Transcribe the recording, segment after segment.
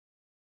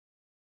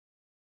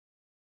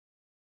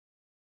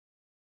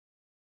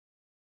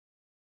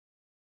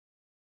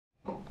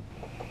Hey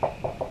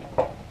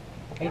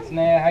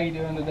Tanea, how you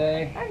doing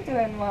today? I'm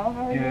doing well.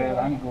 How are you? Good.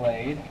 I'm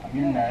Glade. I'm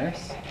your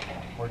nurse.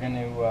 We're going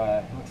to,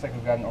 it looks like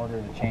we've got an order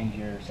to change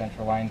your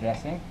central line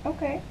dressing.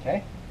 Okay.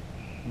 Okay.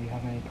 Do you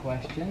have any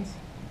questions?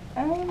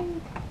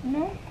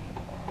 No.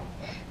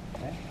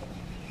 Okay.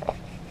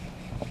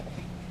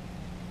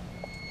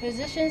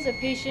 Positions the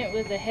patient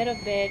with the head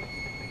of bed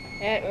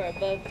at or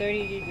above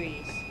 30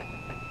 degrees.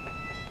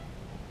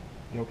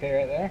 You okay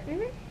right there? Mm-hmm.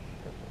 Perfect.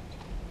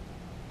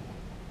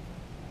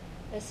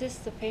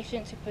 Assist the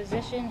patient to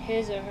position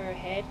his or her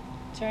head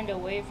turned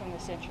away from the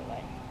central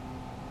line.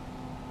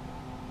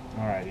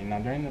 Alrighty, now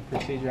during the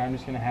procedure I'm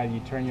just going to have you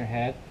turn your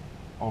head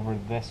over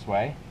this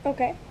way.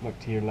 Okay. Look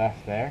to your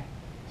left there,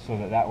 so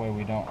that way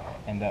we don't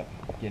end up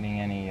getting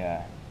any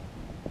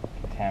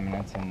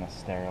contaminants in the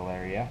sterile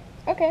area.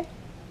 Okay.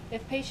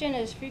 If patient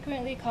is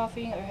frequently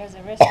coughing or has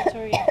a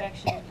respiratory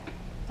infection,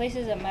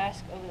 places a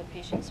mask over the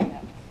patient's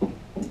mouth.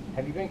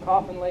 Have you been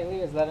coughing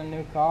lately? Is that a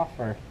new cough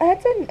or?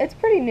 It's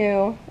pretty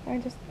new. I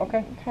just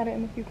Okay. had it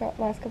in the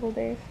last couple of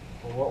days.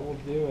 Well, what we'll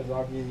do is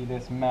I'll give you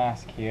this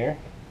mask here.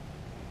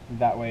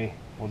 That way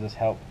we'll just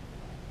help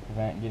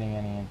prevent getting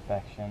any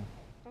infection.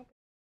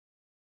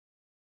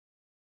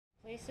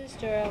 Place a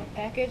sterile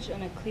package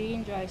on a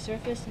clean, dry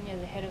surface near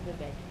the head of the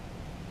bed.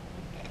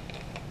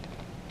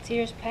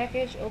 Tears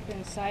package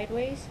opens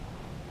sideways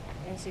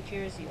and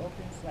secures the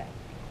open flap.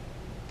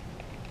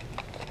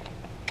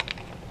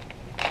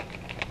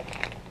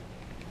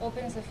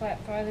 Opens the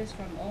flap farthest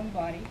from own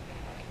body.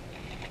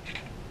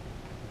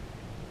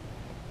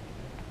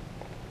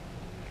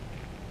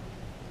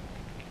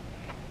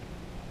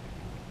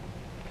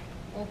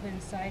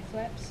 Opens side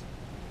flaps.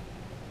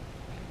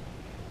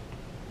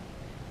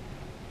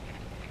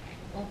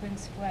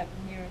 Opens flap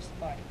nearest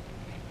body.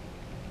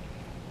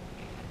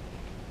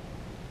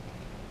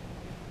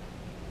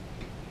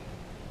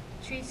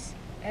 Treats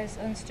as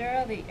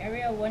unsterile the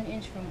area 1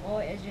 inch from all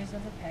edges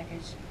of the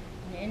package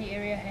and any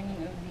area hanging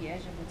over the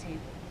edge of the table.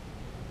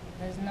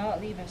 Does not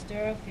leave a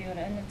sterile field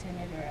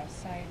unattended or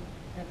outside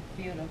the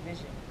field of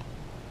vision.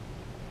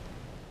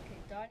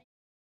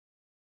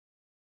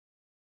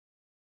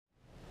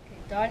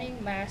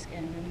 Donning mask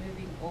and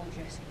removing old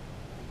dressing.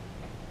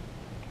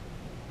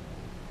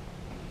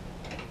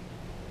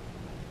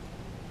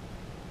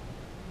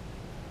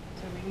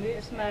 To remove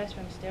this mask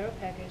from sterile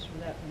package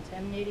without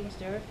contaminating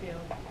sterile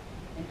field,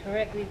 and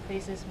correctly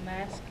places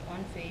mask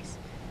on face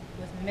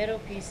with metal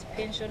piece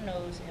pinch on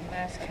nose and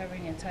mask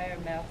covering entire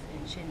mouth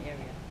and chin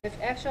area. If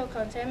actual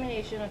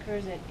contamination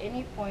occurs at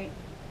any point,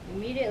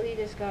 immediately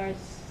discards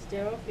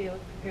sterile field,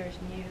 prepares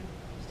new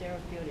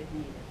sterile field if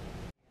needed.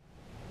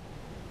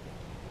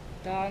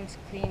 Dons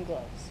clean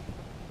gloves.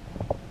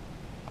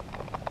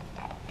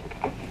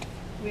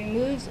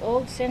 Removes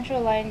old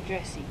central line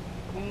dressing.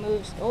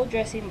 Removes old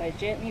dressing by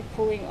gently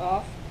pulling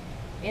off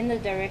in the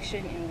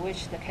direction in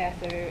which the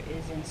catheter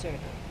is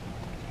inserted.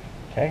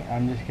 Okay,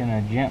 I'm just going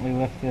to gently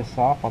lift this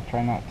off. I'll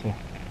try not to.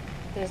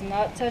 Does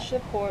not touch the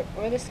port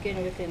or the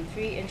skin within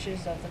 3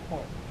 inches of the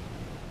port.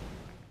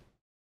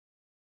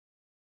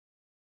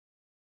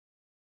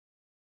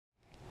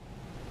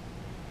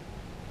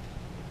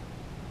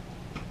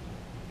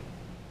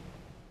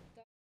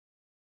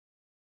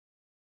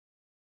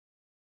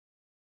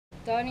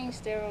 Donning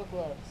sterile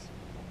gloves.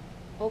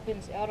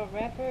 Opens outer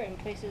wrapper and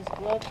places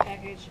glove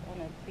package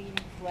on a clean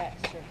flat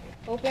surface.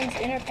 Opens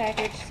inner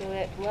package so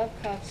that glove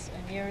cuffs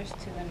are nearest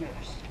to the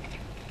nurse.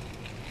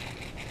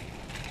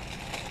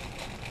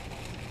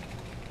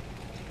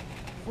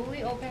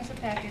 Fully opens the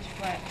package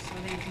flat so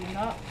they do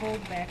not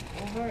fold back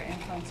over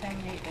and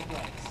contaminate the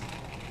gloves.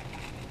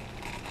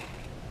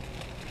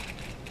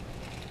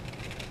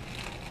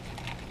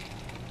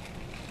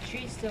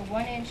 Treats the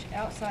 1 inch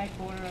outside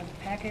border of the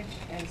package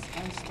as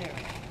unsterile.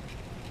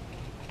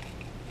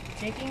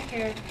 Taking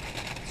care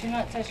to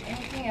not touch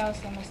anything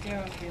else on the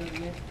sterile field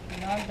with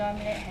the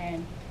non-dominant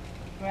hand,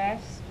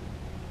 grasps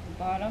the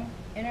bottom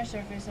inner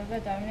surface of the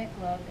dominant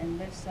glove and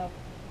lifts up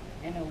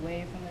and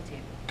away from the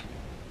table.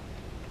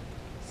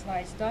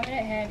 Slides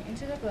dominant hand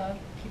into the glove,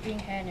 keeping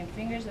hand and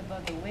fingers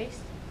above the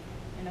waist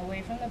and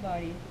away from the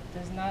body,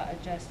 does not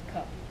adjust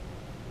cuff.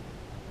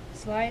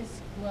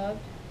 Slides gloved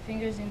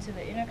fingers into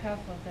the inner cuff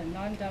of the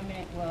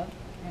non-dominant glove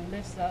and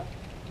lifts up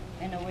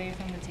and away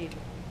from the table.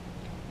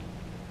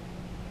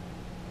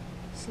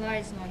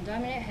 Slides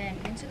non-dominant hand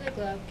into the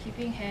glove,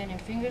 keeping hand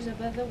and fingers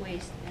above the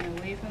waist and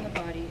away from the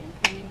body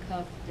and pulling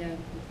cuff down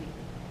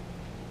completely.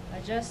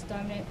 Adjust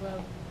dominant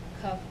glove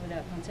cuff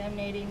without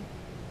contaminating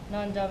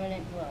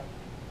non-dominant glove.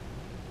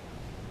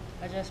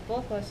 Adjust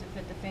both gloves to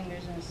fit the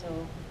fingers and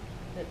so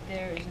that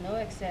there is no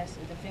excess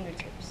at the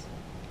fingertips.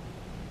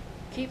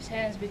 Keeps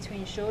hands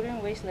between shoulder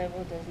and waist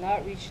level, does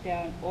not reach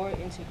down or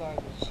into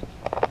garbage.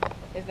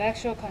 If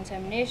actual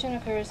contamination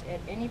occurs at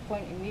any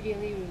point,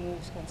 immediately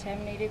removes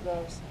contaminated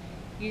gloves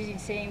using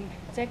same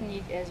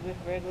technique as with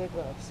regular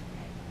gloves.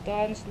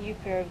 Dons new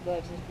pair of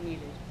gloves if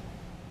needed.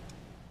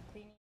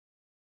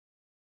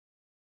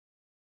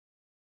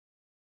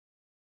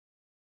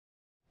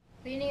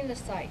 Cleaning the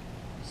site.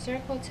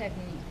 Circle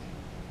technique.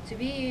 To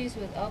be used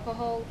with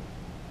alcohol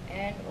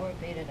and or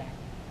betadine.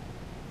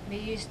 May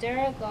use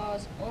sterile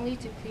gauze only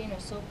to clean or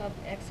soak up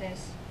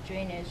excess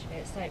drainage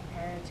at site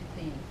prior to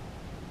cleaning.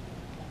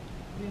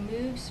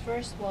 Removes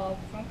first swab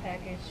from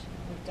package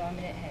with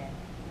dominant hand.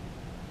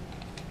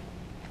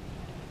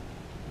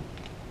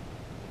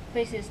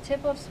 Places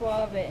tip of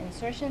swab at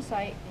insertion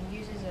site and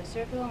uses a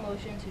circular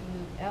motion to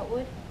move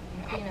outward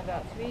and clean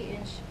about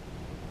 3-inch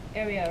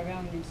area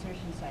around the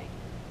insertion site.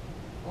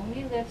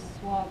 Only lifts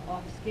swab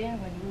off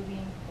skin when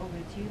moving over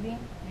tubing,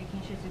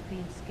 making sure to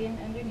clean skin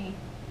underneath.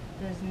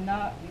 Does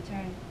not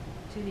return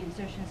to the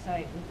insertion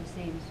site with the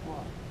same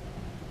swab.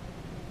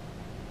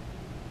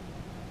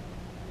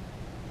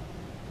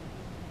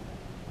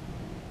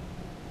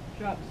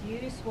 Drops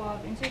used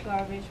swab into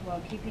garbage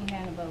while keeping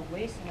hand above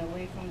waist and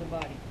away from the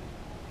body.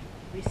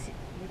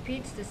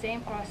 Repeats the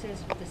same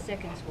process with the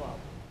second swab.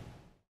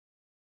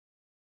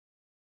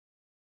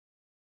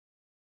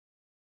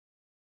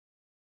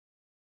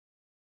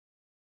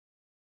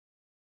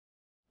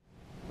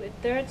 With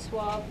third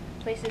swab,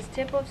 places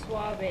tip of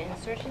swab at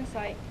insertion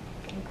site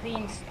and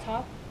cleans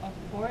top of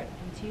port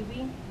and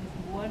tubing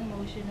with one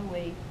motion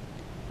away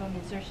from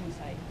insertion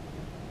site.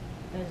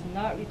 Does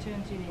not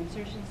return to the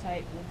insertion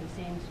site with the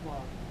same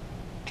swab.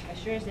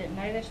 Assures that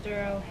neither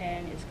sterile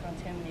hand is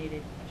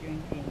contaminated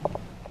during cleaning.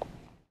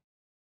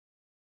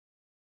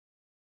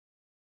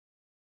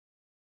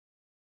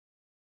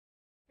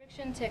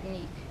 Friction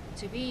technique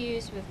to be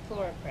used with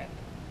ChloraPrep.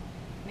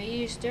 May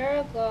use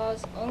sterile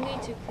gauze only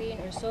to clean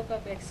or soak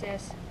up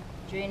excess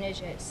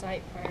drainage at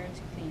site prior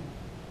to cleaning.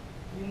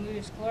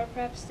 Removes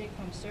ChloraPrep stick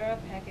from sterile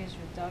package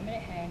with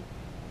dominant hand,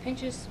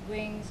 pinches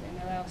wings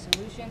and allows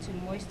solution to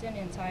moisten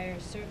entire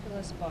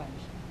circular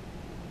sponge.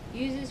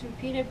 Uses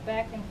repeated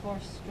back and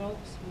forth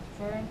strokes with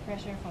firm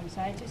pressure from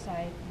side to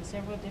side in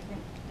several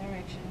different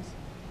directions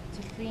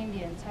to clean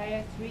the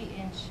entire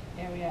 3-inch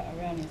area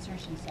around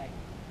insertion site.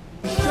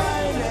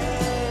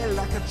 Shiny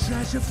like a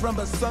treasure from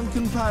a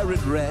sunken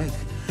pirate wreck.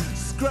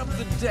 Scrub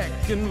the deck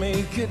and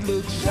make it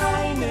look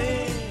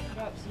shiny.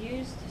 Drops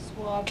used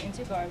swab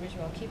into garbage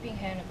while keeping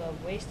hand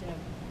above waist and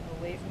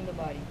away from the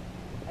body.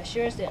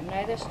 Assures that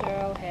neither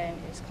sterile hand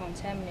is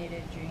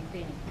contaminated during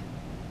cleaning.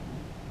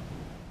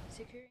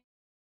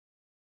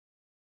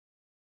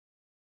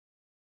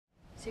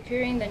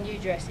 Securing the new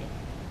dressing.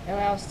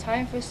 Allows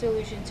time for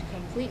solution to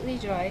completely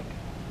dry,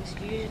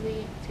 which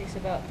usually takes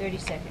about 30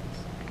 seconds.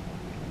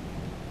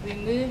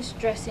 Removes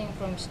dressing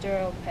from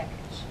sterile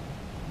package.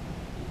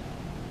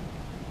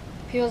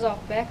 Peels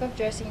off back of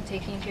dressing,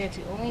 taking care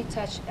to only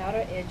touch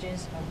outer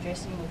edges of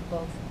dressing with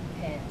both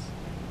hands.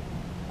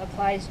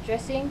 Applies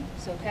dressing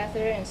so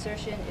catheter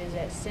insertion is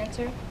at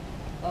center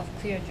of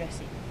clear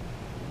dressing.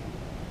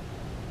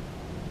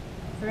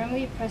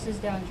 Firmly presses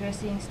down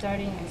dressing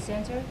starting in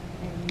center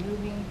and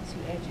moving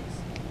to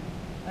edges.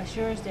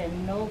 Assures that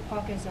no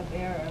pockets of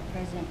air are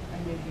present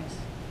under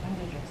dressing.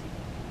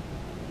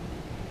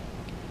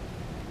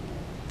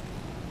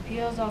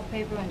 Peels off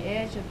paper on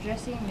edge of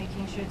dressing,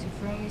 making sure to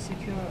firmly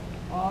secure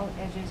all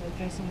edges of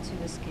dressing to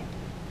the skin.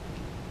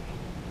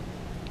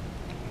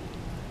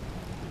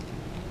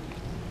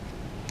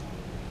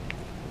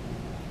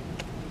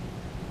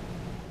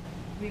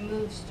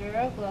 Remove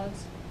sterile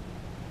gloves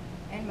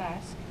and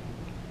mask.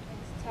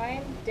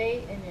 Time,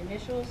 date, and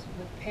initials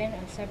with pen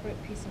on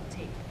separate piece of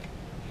tape.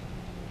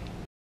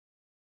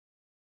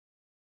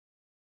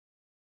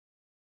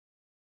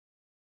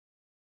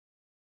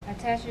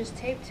 Attaches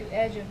tape to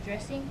edge of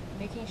dressing,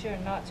 making sure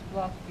not to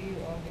block view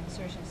of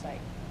insertion site.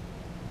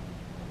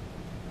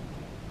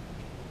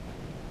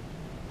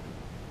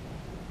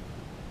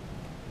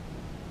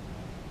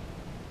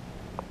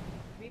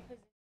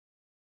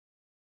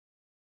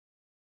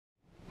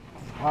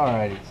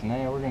 Alrighty, so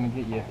now we're going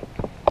to get you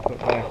put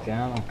back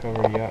down. I'll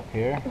cover you up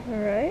here.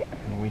 Alright.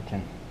 And we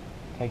can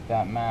take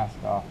that mask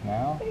off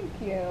now. Thank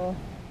you.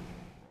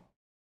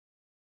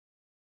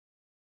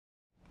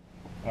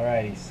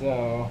 Alrighty,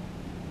 so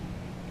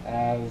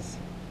as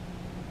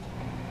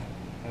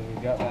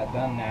we've got that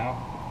done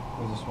now,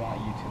 we just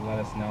want you to let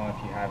us know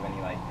if you have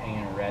any like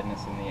pain or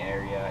redness in the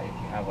area.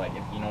 If you have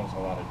if you notice a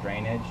lot of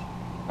drainage,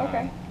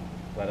 Okay.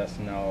 let us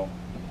know.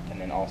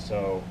 And then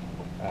also,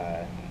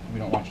 we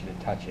don't want you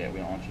to touch it. We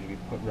don't want you to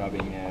be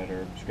rubbing it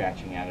or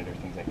scratching at it or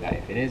things like that.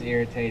 If it is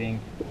irritating,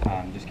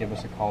 just give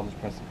us a call. Just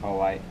press the call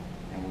light,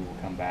 and we will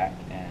come back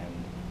and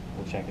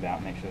we'll check it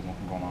out, make sure there's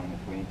nothing going on. And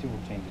if we need to,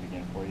 we'll change it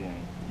again for you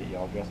and get you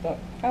all dressed up.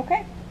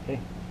 Okay. Okay.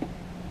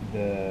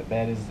 The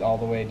bed is all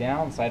the way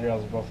down. Side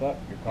rails are both up.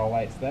 Your call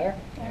light's there.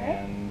 All right.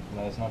 And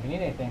let us know if you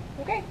need anything.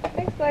 Okay.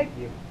 Thanks, Blake. Thank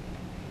you.